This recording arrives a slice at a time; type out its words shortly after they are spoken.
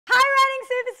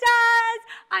superstars!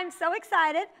 I'm so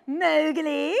excited.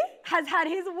 Mowgley has had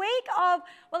his week of,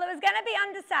 well, it was going to be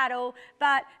under saddle,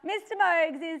 but Mr.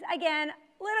 Mogs is, again,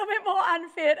 a little bit more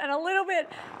unfit and a little bit,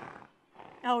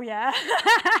 oh yeah,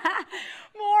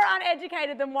 more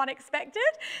uneducated than one expected.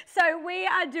 So we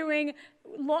are doing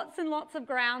lots and lots of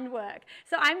groundwork.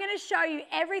 So I'm going to show you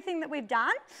everything that we've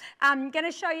done. I'm going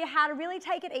to show you how to really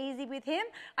take it easy with him.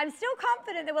 I'm still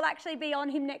confident that we'll actually be on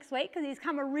him next week because he's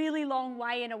come a really long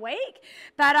way in a week.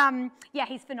 But yeah,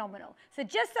 he's phenomenal. So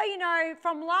just so you know,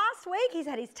 from last week, he's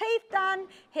had his teeth done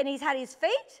and he's had his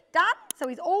feet done. So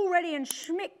he's all ready and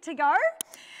schmick to go.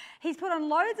 He's put on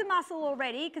loads of muscle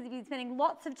already because he's been spending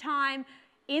lots of time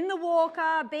in the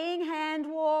walker, being hand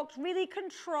walked, really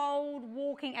controlled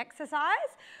walking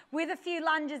exercise with a few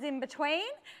lunges in between.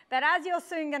 But as you're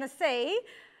soon going to see,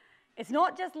 it's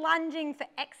not just lunging for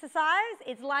exercise,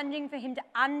 it's lunging for him to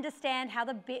understand how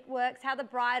the bit works, how the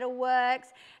bridle works,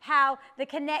 how the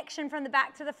connection from the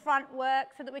back to the front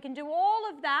works, so that we can do all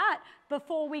of that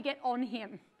before we get on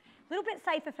him. A little bit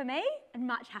safer for me and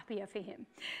much happier for him.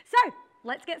 So,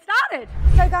 let's get started.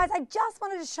 So guys, I just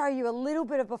wanted to show you a little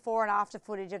bit of before and after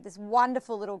footage of this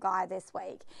wonderful little guy this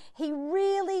week. He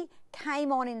really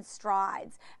came on in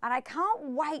strides, and I can't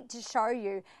wait to show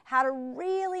you how to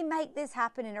really make this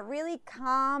happen in a really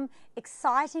calm,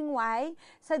 exciting way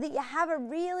so that you have a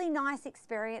really nice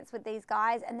experience with these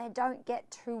guys and they don't get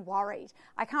too worried.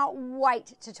 I can't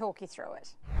wait to talk you through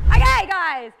it. Okay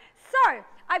guys, so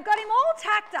I've got him all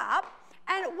tacked up.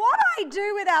 And what I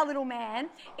do with our little man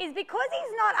is, because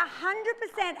he's not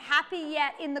 100% happy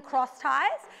yet in the cross ties,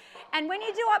 and when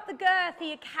you do up the girth,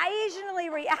 he occasionally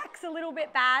reacts a little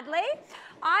bit badly,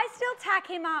 I still tack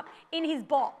him up in his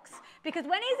box. Because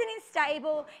when he's in his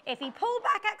stable, if he pulled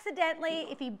back accidentally,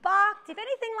 if he barked, if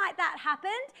anything like that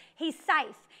happened, he's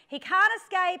safe. He can't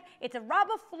escape, it's a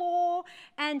rubber floor,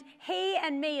 and he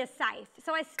and me are safe.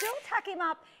 So I still tack him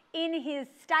up in his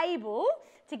stable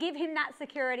to give him that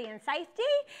security and safety.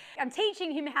 I'm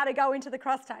teaching him how to go into the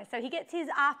cross ties. So he gets his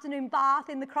afternoon bath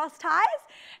in the cross ties,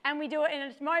 and we do it in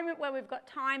a moment where we've got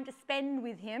time to spend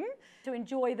with him to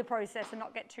enjoy the process and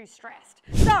not get too stressed.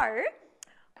 So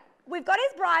we've got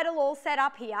his bridle all set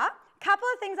up here. Couple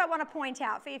of things I want to point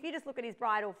out for you, if you just look at his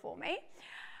bridle for me.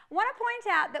 I want to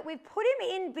point out that we've put him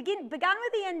in, begun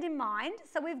with the end in mind.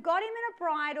 So we've got him in a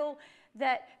bridle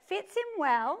that fits him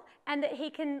well and that he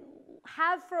can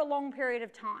have for a long period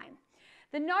of time.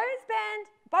 The noseband,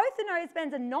 both the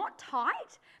nosebands are not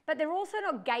tight, but they're also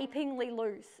not gapingly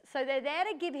loose. So they're there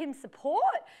to give him support,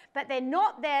 but they're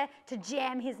not there to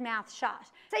jam his mouth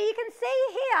shut. So you can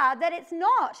see here that it's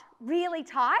not really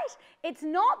tight. It's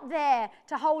not there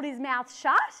to hold his mouth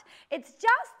shut. It's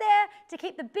just there to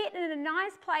keep the bit in a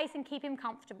nice place and keep him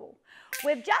comfortable.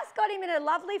 We've just got him in a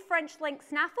lovely French link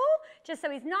snaffle, just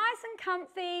so he's nice and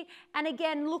comfy, and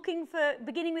again,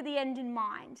 beginning with the end in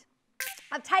mind.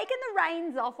 I've taken the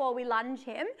reins off while we lunge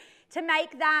him to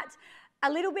make that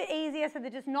a little bit easier, so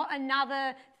there's just not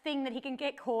another thing that he can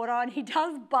get caught on. He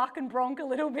does buck and bronk a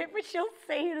little bit, which you'll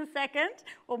see in a second,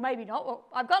 or maybe not. Well,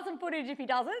 I've got some footage if he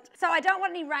doesn't. So I don't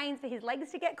want any reins for his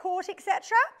legs to get caught, etc.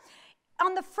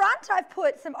 On the front, I've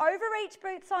put some overreach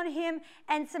boots on him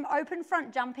and some open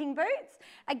front jumping boots.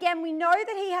 Again, we know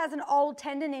that he has an old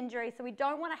tendon injury, so we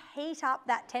don't want to heat up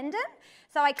that tendon.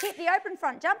 So I keep the open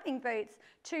front jumping boots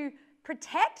to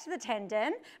protect the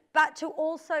tendon, but to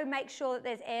also make sure that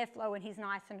there's airflow and he's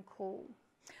nice and cool.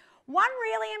 One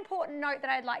really important note that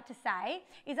I'd like to say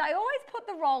is I always put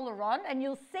the roller on, and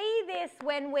you'll see this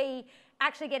when we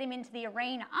actually get him into the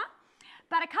arena,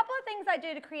 but a couple of things I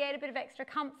do to create a bit of extra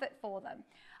comfort for them.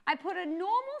 I put a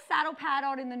normal saddle pad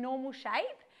on in the normal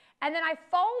shape, and then I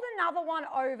fold another one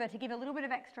over to give a little bit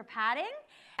of extra padding,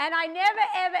 and I never,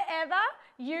 ever, ever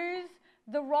use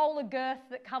the roller girth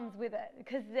that comes with it,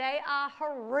 because they are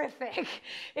horrific.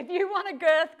 If you want a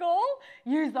girth gall,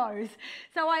 use those.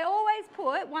 So I always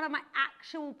put one of my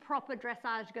actual proper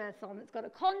dressage girths on. It's got a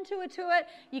contour to it.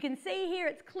 You can see here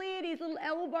it's cleared his little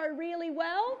elbow really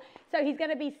well, so he's going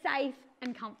to be safe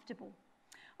and comfortable.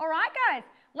 All right, guys,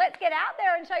 let's get out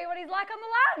there and show you what he's like on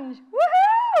the lunge.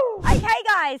 Woohoo! Okay,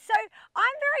 guys, so I'm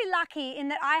very lucky in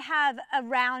that I have a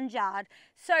round yard.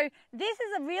 So this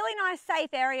is a really nice,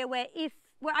 safe area where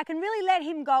I can really let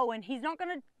him go, and he's not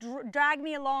going to drag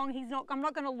me along. I'm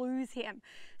not going to lose him.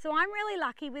 So I'm really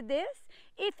lucky with this.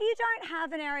 If you don't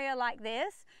have an area like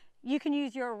this, you can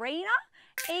use your arena.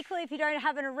 Equally, if you don't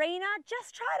have an arena,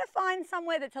 just try to find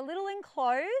somewhere that's a little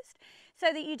enclosed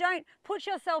so that you don't put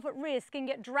yourself at risk and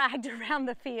get dragged around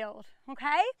the field,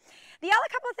 okay? The other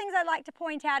couple of things I'd like to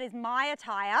point out is my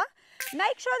attire.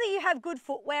 Make sure that you have good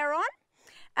footwear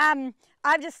on.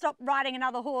 I've just stopped riding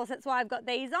another horse, that's why I've got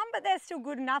these on, but they're still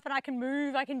good enough and I can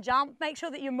move, I can jump, make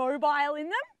sure that you're mobile in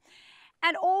them.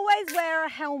 And always wear a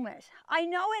helmet. I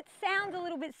know it sounds a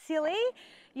little bit silly,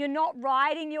 you're not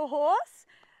riding your horse,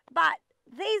 but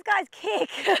these guys kick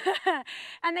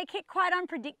and they kick quite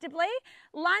unpredictably.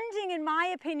 Lunging, in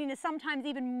my opinion, is sometimes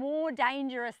even more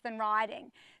dangerous than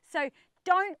riding. So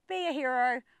don't be a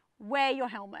hero, wear your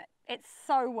helmet. It's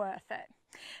so worth it.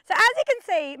 So as you can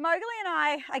see, Mowgli and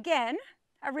I, again,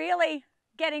 are really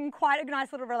getting quite a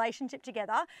nice little relationship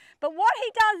together. But what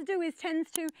he does do is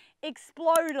tends to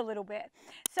explode a little bit.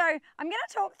 So I'm going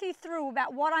to talk you through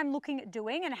about what I'm looking at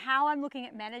doing and how I'm looking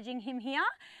at managing him here.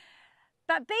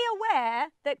 But be aware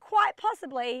that quite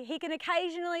possibly he can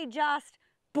occasionally just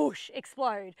boosh,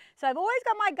 explode. So I've always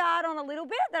got my guard on a little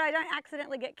bit that I don't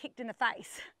accidentally get kicked in the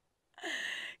face.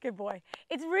 Good boy.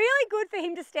 It's really good for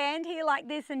him to stand here like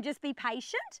this and just be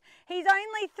patient. He's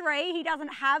only 3, he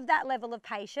doesn't have that level of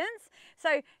patience.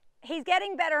 So he's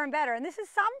getting better and better. And this is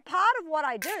some part of what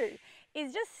I do,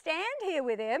 is just stand here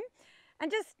with him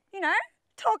and just, you know,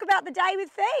 talk about the day with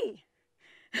Fee.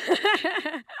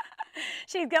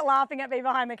 She's laughing at me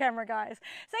behind the camera, guys.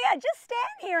 So yeah, just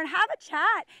stand here and have a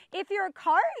chat. If you're a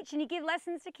coach and you give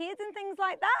lessons to kids and things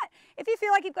like that, if you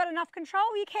feel like you've got enough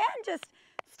control, you can just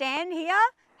stand here,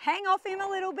 hang off him a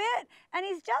little bit, and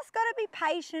he's just got to be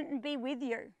patient and be with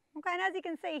you. Okay, and as you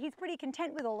can see, he's pretty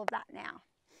content with all of that now.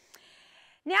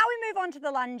 Now we move on to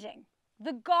the lunging.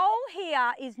 The goal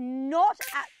here is not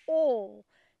at all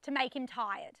to make him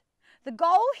tired. The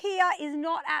goal here is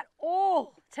not at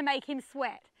all to make him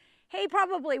sweat. He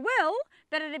probably will,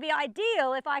 but it'd be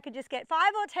ideal if I could just get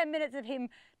 5 or 10 minutes of him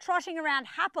trotting around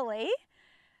happily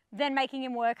than making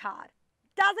him work hard.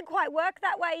 Doesn't quite work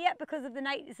that way yet because of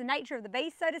it's the nature of the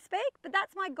beast, so to speak, but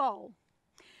that's my goal.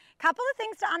 Couple of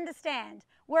things to understand.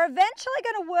 We're eventually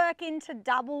going to work into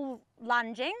double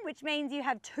lunging, which means you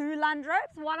have 2 lunge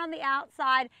ropes, one on the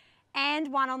outside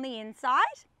and one on the inside.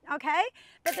 Okay,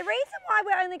 but the reason why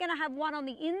we're only going to have one on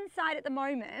the inside at the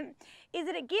moment is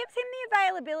that it gives him the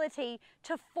availability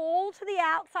to fall to the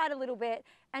outside a little bit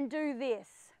and do this,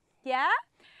 yeah?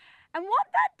 And what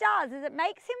that does is it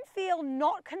makes him feel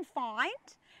not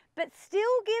confined, but still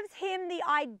gives him the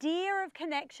idea of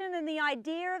connection and the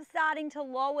idea of starting to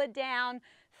lower down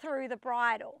through the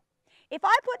bridle. If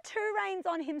I put 2 reins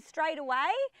on him straight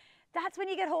away, that's when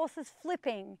you get horses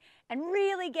flipping and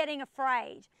really getting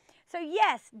afraid. So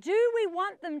yes, do we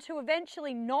want them to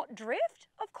eventually not drift?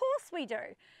 Of course we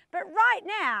do. But right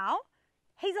now,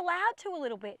 he's allowed to a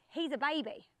little bit. He's a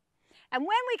baby. And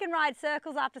when we can ride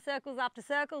circles after circles after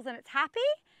circles and it's happy,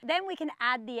 then we can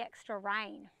add the extra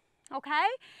rein, okay?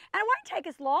 And it won't take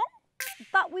us long,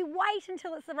 but we wait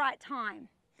until it's the right time.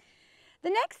 The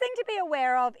next thing to be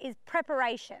aware of is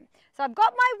preparation. So I've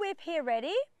got my whip here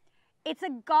ready. It's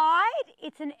a guide,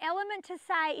 it's an element to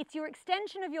say it's your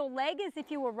extension of your leg as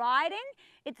if you were riding.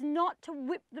 It's not to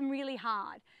whip them really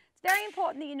hard. It's very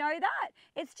important that you know that.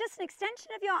 It's just an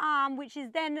extension of your arm, which is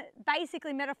then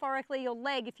basically metaphorically your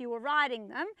leg if you were riding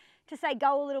them, to say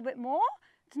go a little bit more.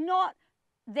 It's not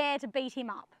there to beat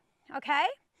him up, okay?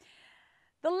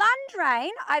 The lunge rein,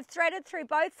 I've threaded through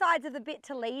both sides of the bit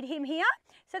to lead him here.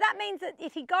 So that means that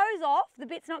if he goes off, the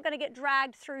bit's not going to get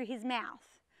dragged through his mouth.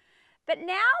 But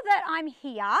now that I'm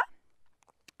here,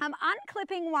 I'm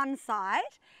unclipping one side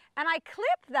and I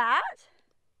clip that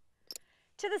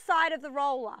to the side of the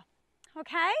roller,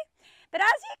 okay? But as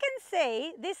you can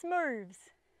see, this moves.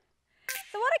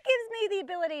 So what it gives me the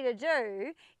ability to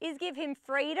do is give him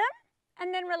freedom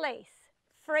and then release,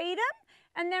 freedom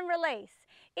and then release.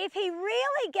 If he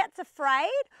really gets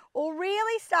afraid or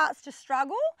really starts to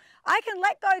struggle, I can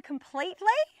let go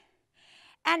completely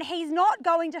and he's not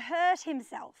going to hurt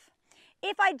himself.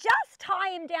 If I just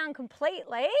tie him down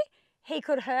completely, he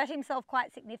could hurt himself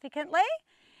quite significantly.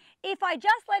 If I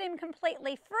just let him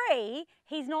completely free,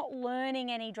 he's not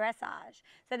learning any dressage.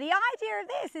 So the idea of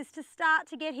this is to start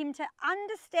to get him to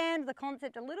understand the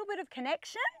concept, a little bit of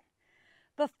connection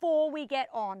before we get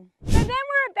on. So then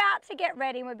we're about to get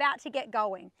ready, we're about to get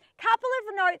going. Couple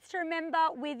of notes to remember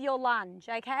with your lunge,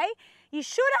 okay? You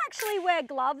should actually wear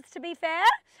gloves, to be fair,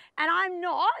 and I'm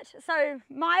not, so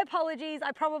my apologies,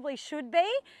 I probably should be,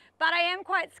 but I am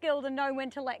quite skilled and know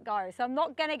when to let go. So I'm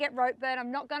not gonna get rope burn,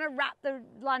 I'm not gonna wrap the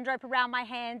lunge rope around my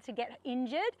hand to get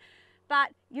injured, but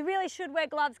you really should wear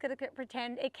gloves because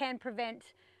it can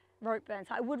prevent rope burn.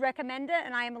 So I would recommend it,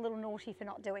 and I am a little naughty for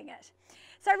not doing it.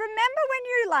 So remember when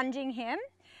you're lunging him,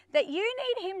 that you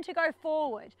need him to go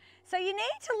forward. So you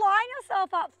need to line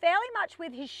yourself up fairly much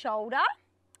with his shoulder,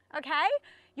 okay?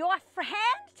 Your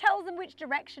hand tells him which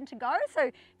direction to go. So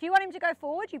if you want him to go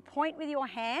forward, you point with your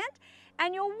hand,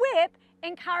 and your whip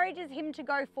encourages him to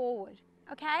go forward,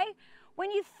 okay?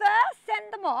 When you first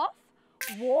send them off,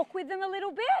 walk with them a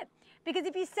little bit, because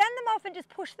if you send them off and just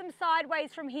push them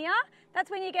sideways from here, that's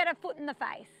when you get a foot in the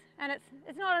face, and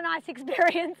it's not a nice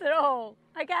experience at all,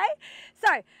 okay?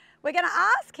 So we're going to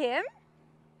ask him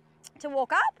to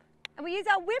walk up, and we use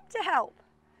our whip to help.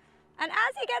 And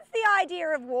as he gets the idea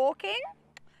of walking,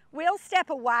 we'll step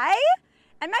away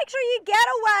and make sure you get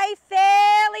away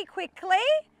fairly quickly.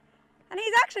 And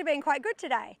he's actually been quite good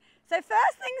today. So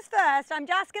first things first, I'm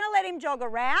just going to let him jog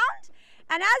around.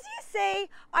 And as you see,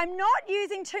 I'm not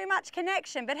using too much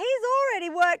connection, but he's already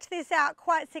worked this out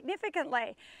quite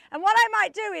significantly. And what I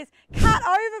might do is cut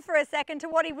over for a second to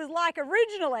what he was like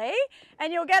originally,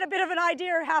 and you'll get a bit of an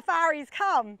idea of how far he's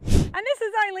come. And this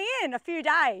is only in a few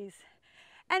days.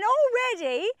 And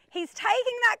already he's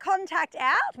taking that contact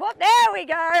out. Well, there we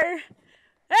go.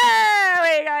 There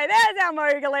we go. There's our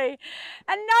Mowgli.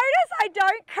 And notice I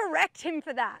don't correct him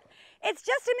for that. It's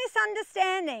just a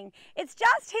misunderstanding. It's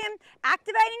just him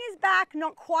activating his back,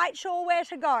 not quite sure where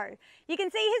to go. You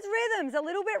can see his rhythm's a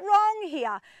little bit wrong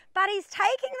here, but he's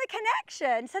taking the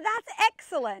connection, so that's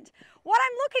excellent. What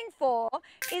I'm looking for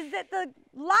is that the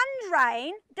lunge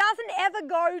rein doesn't ever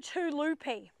go too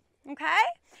loopy, okay?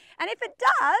 And if it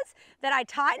does, then I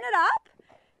tighten it up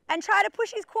and try to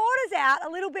push his quarters out a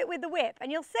little bit with the whip.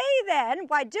 And you'll see then,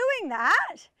 by doing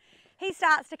that, he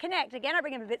starts to connect. Again, I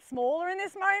bring him a bit smaller in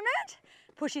this moment,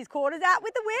 push his quarters out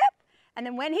with the whip, and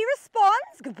then when he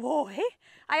responds, good boy,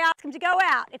 I ask him to go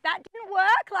out. If that didn't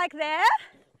work, like there,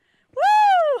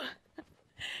 woo!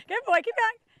 Good boy, keep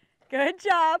going. Good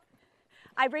job.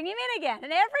 I bring him in again,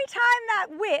 and every time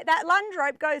that lunge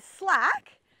rope goes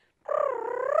slack,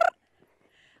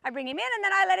 I bring him in and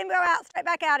then I let him go out, straight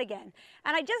back out again.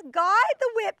 And I just guide the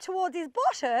whip towards his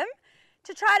bottom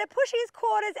to try to push his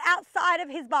quarters outside of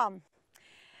his bum.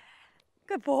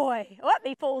 Good boy. Oh,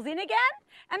 he falls in again.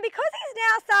 And because he's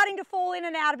now starting to fall in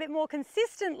and out a bit more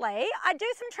consistently, I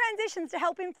do some transitions to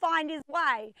help him find his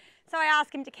way. So I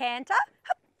ask him to canter.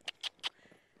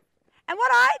 And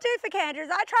what I do for canter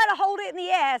is I try to hold it in the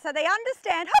air so they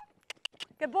understand,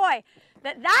 good boy,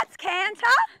 that's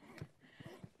canter.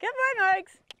 Good boy,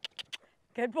 Mogs.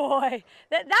 Good boy.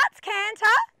 That's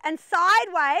canter, and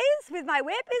sideways with my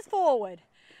whip is forward.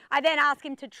 I then ask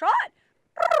him to trot.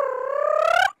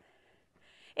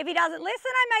 If he doesn't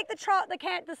listen, I make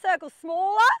the circle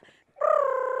smaller.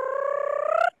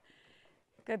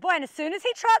 Good boy, and as soon as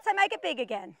he trots, I make it big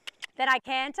again. Then I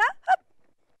canter.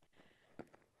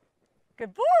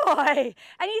 Good boy.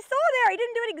 And you saw there, he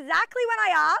didn't do it exactly when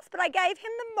I asked, but I gave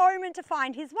him the moment to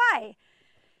find his way.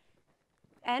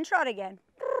 And trot again.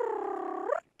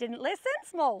 Didn't listen,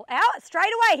 small. Out,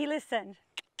 straight away he listened.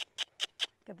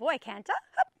 Good boy, canter.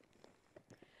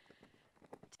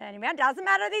 Turn him around, doesn't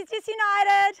matter if he's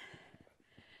disunited.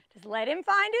 Just let him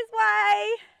find his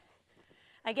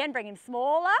way. Again, bring him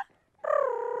smaller.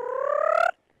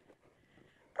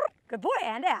 Good boy,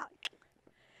 and out.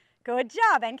 Good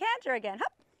job, and canter again.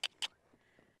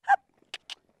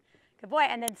 Good boy,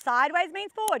 and then sideways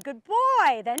means forward. Good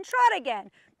boy, then trot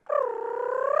again.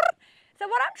 So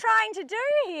what I'm trying to do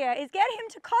here is get him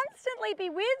to constantly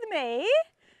be with me.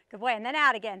 Good boy, and then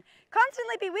out again.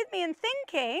 Constantly be with me and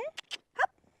thinking,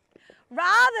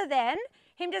 rather than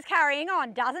him just carrying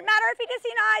on. Doesn't matter if he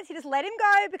disunites, you just let him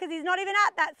go because he's not even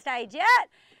at that stage yet.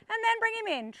 And then bring him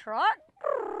in, trot,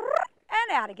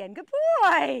 and out again. Good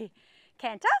boy.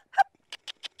 Canter,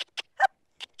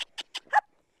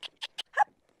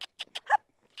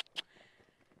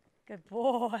 Good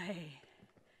boy.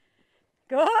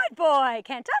 Good boy.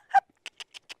 Canter.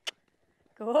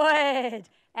 Good.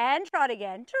 And trot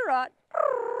again. Trot.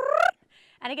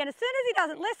 And again, as soon as he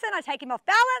doesn't listen, I take him off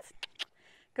balance.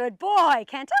 Good boy.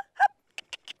 Canter.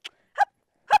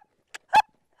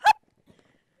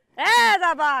 There's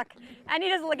our buck. And you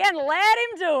just, again, let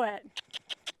him do it.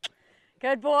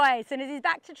 Good boy. As soon as he's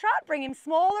back to trot, bring him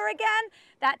smaller again.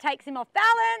 That takes him off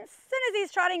balance. As soon as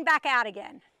he's trotting, back out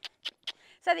again.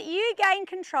 So that you gain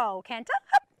control. Canter.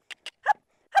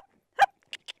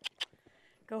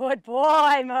 Good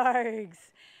boy, Mogs.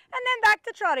 And then back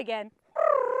to trot again.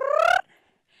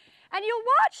 And you'll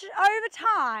watch over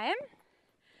time,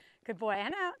 good boy,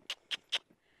 and out,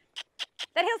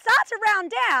 that he'll start to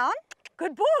round down,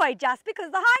 good boy, just because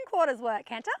the hindquarters work.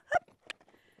 Canter.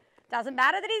 Doesn't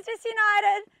matter that he's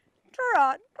disunited.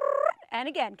 Trot. And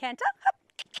again, canter.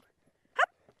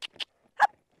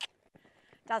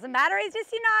 Doesn't matter he's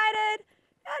disunited.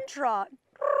 And trot.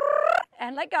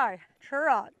 And let go.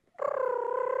 Trot.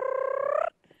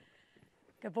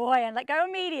 Good boy, and let go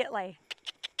immediately.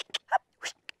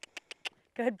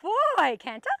 Good boy,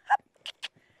 canter.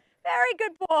 Very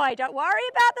good boy. Don't worry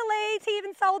about the leads. He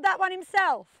even sold that one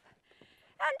himself.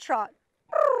 And trot.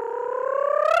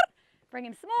 Bring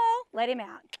him small, let him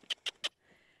out.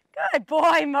 Good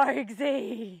boy,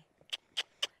 Mowgley.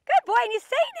 Good boy, and you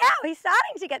see now he's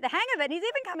starting to get the hang of it, and he's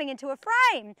even coming into a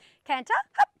frame. Canter,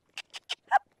 hop,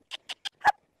 hop,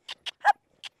 hop, hop,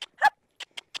 hop,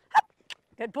 hop.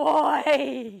 Good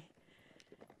boy.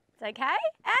 It's okay,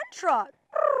 and trot.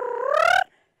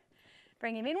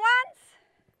 Bring him in once.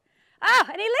 Oh,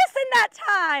 and he listened that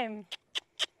time.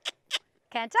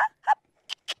 Canter, hop.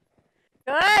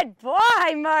 Good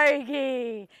boy,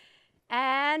 Mowgley.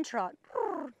 And trot.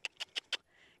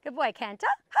 Good boy, canter.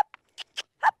 Hop,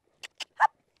 hop,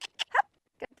 hop, hop.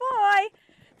 Good boy.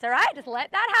 It's all right, just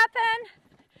let that happen.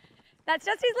 That's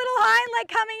just his little hind leg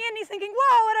coming in. He's thinking,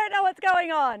 whoa, I don't know what's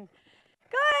going on.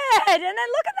 Good, and then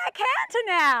look at that canter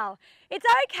now. It's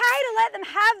okay to let them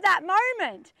have that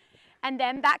moment. And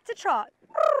then back to trot.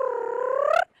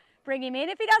 Bring him in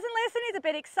if he doesn't listen, he's a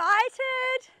bit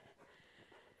excited.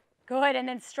 Good, and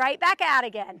then straight back out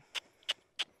again.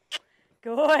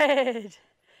 Good.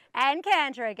 And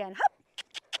canter again. Hop,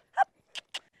 hop.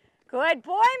 Good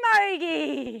boy,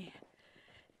 Mowgley.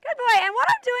 Good boy, and what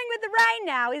I'm doing with the rein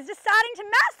now is just starting to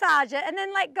massage it and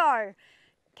then let go.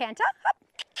 Canter, hop,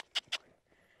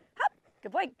 hop.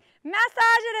 Good boy. Massage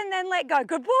it and then let go.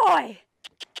 Good boy.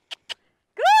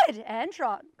 Good, and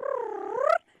trot.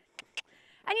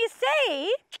 And you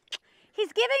see,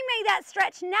 he's giving me that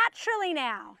stretch naturally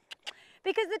now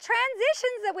because the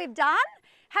transitions that we've done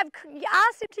have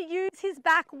asked him to use his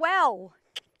back well.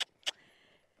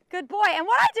 Good boy. And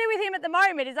what I do with him at the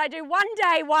moment is I do one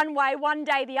day one way, one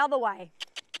day the other way.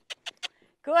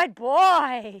 Good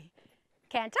boy.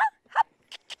 Canter, hop.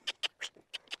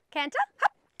 Canter,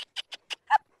 hop,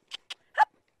 hop, hop.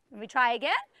 Let me try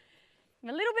again. A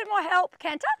little bit more help.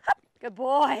 Canter, hop. Good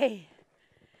boy.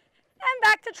 And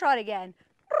back to trot again.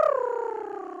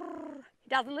 He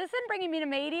doesn't listen, bring him in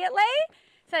immediately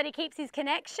so that he keeps his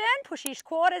connection. Push his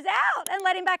quarters out and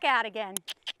let him back out again.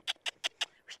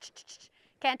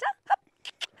 Canter, hop,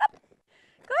 hop.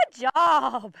 Good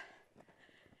job.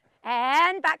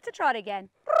 And back to trot again.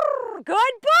 Good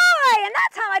boy. And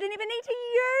that time I didn't even need to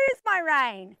use my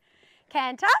rein.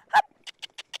 Canter, hop, hop,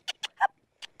 hop,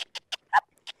 hop,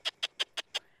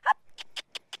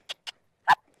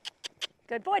 hop.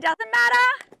 Good boy, doesn't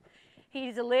matter.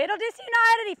 He's a little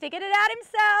disunited. He figured it out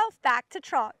himself. Back to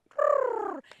trot.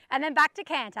 And then back to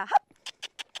canter. Hop,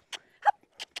 hop.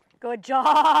 Good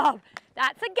job.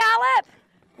 That's a gallop.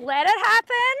 Let it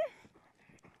happen.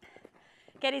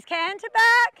 Get his canter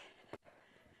back.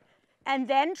 And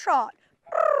then trot.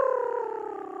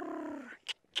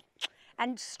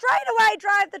 And straight away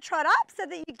drive the trot up so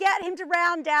that you get him to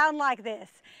round down like this.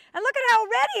 And look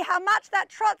at how much that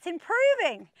trot's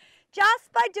improving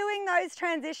just by doing those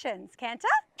transitions. Canter,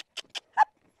 hop,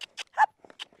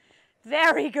 hop.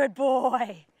 Very good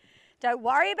boy. Don't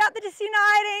worry about the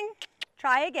disuniting.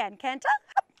 Try again. Canter,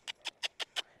 hop.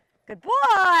 Good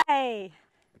boy.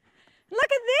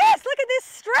 Look at this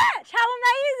stretch. How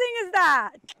amazing is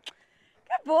that?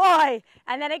 Good boy.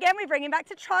 And then again, we bring him back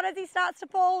to trot as he starts to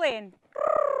fall in.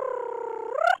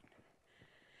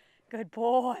 Good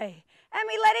boy. And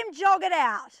we let him jog it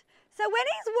out. So when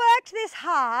he's worked this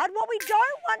hard, what we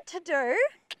don't want to do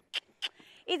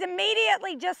is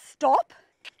immediately just stop.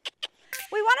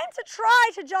 We want him to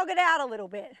try to jog it out a little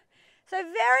bit. So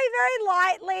very, very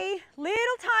lightly,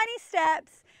 little tiny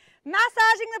steps,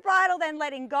 massaging the bridle, then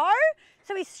letting go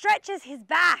so he stretches his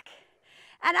back.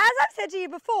 And as I've said to you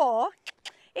before,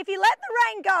 if you let the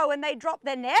rein go and they drop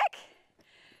their neck,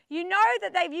 you know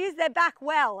that they've used their back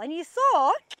well. And you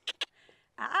saw,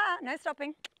 no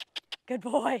stopping. Good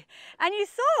boy. And you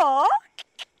saw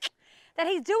that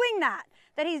he's doing that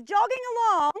he's jogging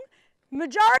along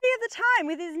majority of the time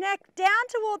with his neck down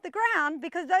toward the ground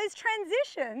because those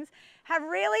transitions have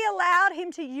really allowed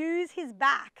him to use his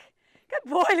back. Good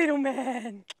boy, little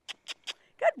man.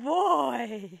 Good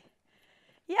boy.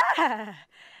 Yeah.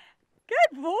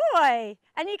 Good boy.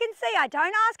 And you can see I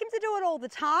don't ask him to do it all the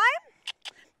time,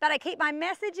 but I keep my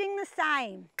messaging the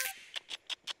same.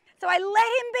 So I let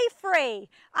him be free.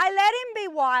 I let him be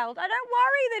wild. I don't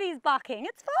worry that he's bucking.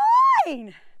 It's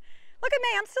fine. Look at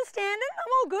me, I'm still standing.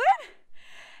 I'm all good.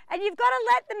 And you've got to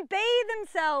let them be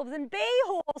themselves and be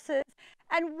horses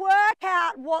and work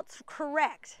out what's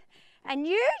correct. And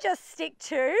you just stick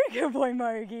to, good boy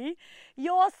Mowgley,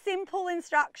 your simple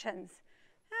instructions.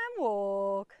 And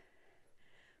walk.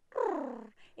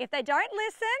 If they don't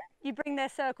listen, you bring their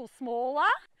circle smaller.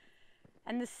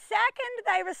 And the second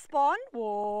they respond,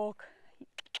 walk.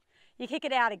 You kick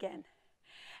it out again.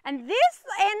 And this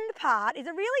end part is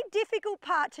a really difficult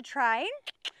part to train.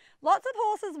 Lots of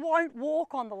horses won't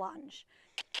walk on the lunge.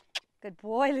 Good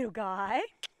boy, little guy.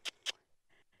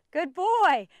 Good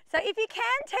boy. So if you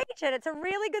can teach it, it's a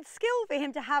really good skill for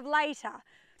him to have later.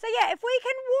 So yeah, if we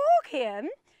can walk him,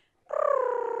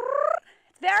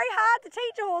 it's very hard to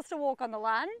teach a horse to walk on the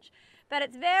lunge, but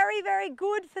it's very, very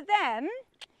good for them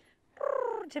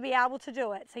to be able to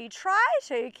do it. So you try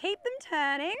to keep them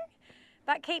turning,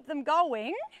 but keep them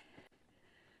going.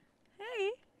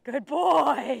 Hey, good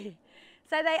boy.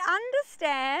 So they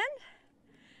understand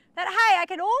that, hey, I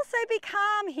can also be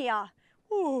calm here.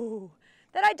 Ooh.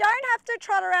 That I don't have to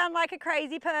trot around like a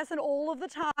crazy person all of the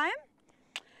time,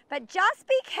 but just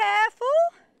be careful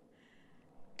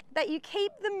that you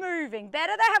keep them moving.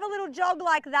 Better they have a little jog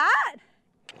like that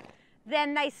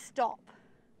than they stop.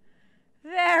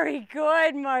 Very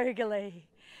good, Mowgli.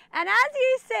 And as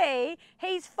you see,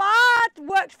 he's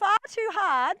worked far too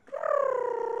hard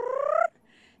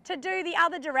to do the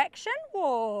other direction.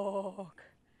 Walk,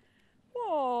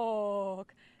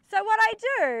 walk. So what I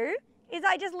do is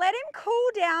I just let him cool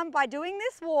down by doing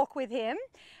this walk with him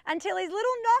until his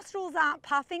little nostrils aren't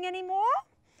puffing anymore.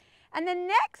 And then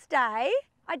next day,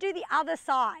 I do the other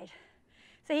side.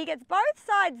 So he gets both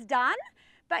sides done,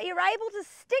 but you're able to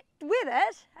stick with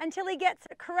it until he gets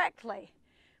it correctly,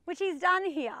 which he's done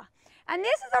here. And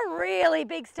this is a really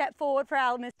big step forward for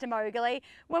our Mr. Mowgli.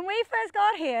 When we first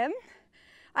got him,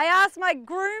 I asked my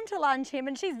groom to lunge him,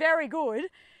 and she's very good,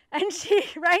 and she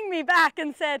rang me back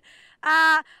and said,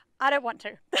 I don't want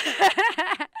to,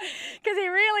 because he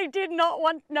really did not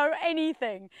want to know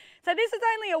anything. So this is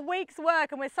only a week's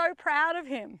work and we're so proud of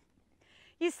him.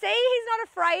 You see, he's not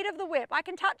afraid of the whip. I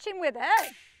can touch him with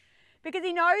it because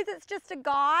he knows it's just a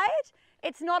guide.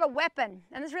 It's not a weapon,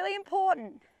 and it's really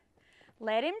important.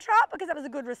 Let him trot because that was a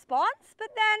good response, but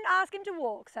then ask him to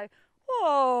walk. So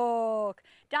walk.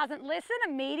 Doesn't listen,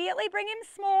 immediately bring him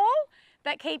small,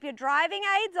 but keep your driving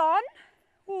aids on.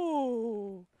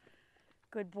 Ooh.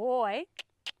 Good boy.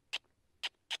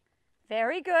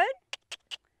 Very good.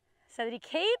 So that he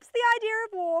keeps the idea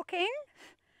of walking.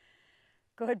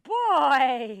 Good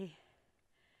boy.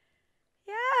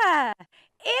 Yeah.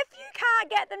 If you can't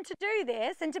get them to do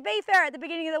this, and to be fair, at the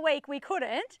beginning of the week we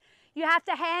couldn't, you have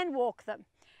to hand walk them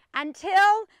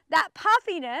until that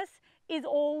puffiness is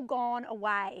all gone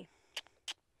away.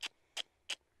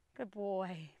 Good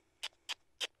boy.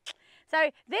 So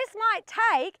this might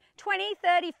take 20,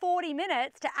 30, 40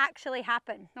 minutes to actually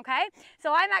happen, okay?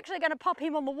 So I'm actually going to pop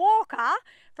him on the walker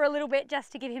for a little bit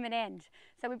just to give him an end.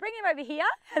 So we bring him over here,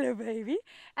 hello baby,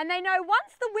 and they know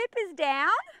once the whip is down,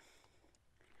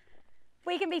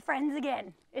 we can be friends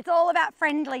again. It's all about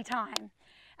friendly time.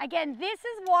 Again, this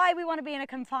is why we want to be in a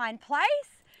confined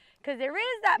place, because there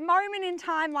is that moment in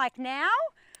time like now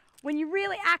when you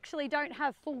really actually don't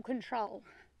have full control.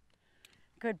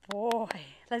 Good boy.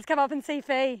 Let's come up and see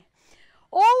Fee.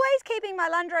 Always keeping my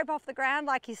lunge rope off the ground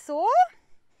like you saw.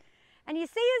 And you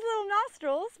see his little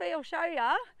nostrils, Fee will show you.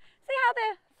 See how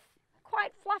they're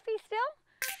quite fluffy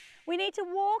still? We need to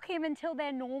walk him until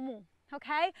they're normal,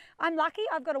 okay? I'm lucky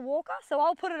I've got a walker, so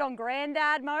I'll put it on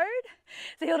granddad mode.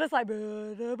 So he'll just like, ba,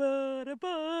 da, ba, da,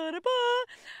 ba, da, ba.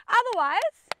 Otherwise,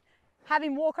 have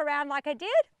him walk around like I did,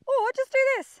 or just do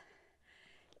this.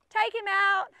 Take him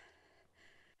out.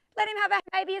 Let him have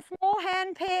maybe a small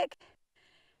hand pick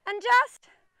and just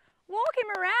walk him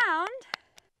around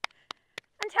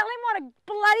and tell him what a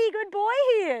bloody good boy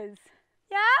he is.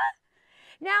 Yeah?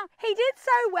 Now, he did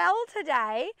so well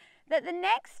today that the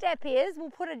next step is we'll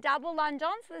put a double lunge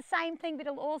on, so the same thing, but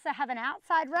he'll also have an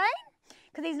outside rein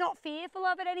because he's not fearful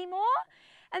of it anymore.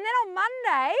 And then on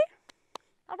Monday,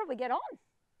 I'll probably get on.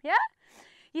 Yeah?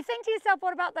 You think to yourself,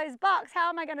 what about those bucks? How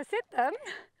am I going to sit them?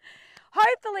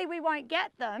 Hopefully we won't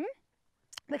get them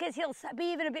because he'll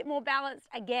be even a bit more balanced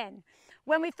again.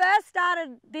 When we first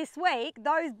started this week,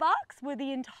 those bucks were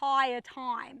the entire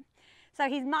time. So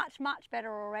he's much, much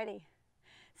better already.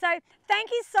 So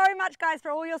thank you so much, guys,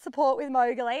 for all your support with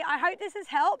Mowgli. I hope this has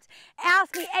helped.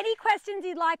 Ask me any questions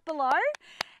you'd like below,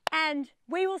 and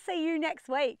we will see you next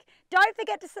week. Don't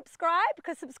forget to subscribe,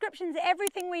 because subscriptions are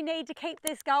everything we need to keep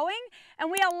this going, and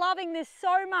we are loving this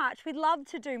so much. We'd love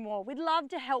to do more. We'd love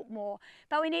to help more,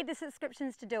 but we need the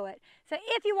subscriptions to do it. So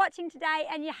if you're watching today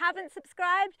and you haven't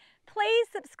subscribed, please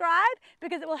subscribe,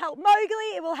 because it will help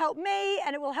Mowgli, it will help me,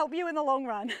 and it will help you in the long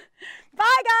run.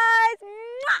 Bye, guys.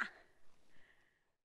 Mwah!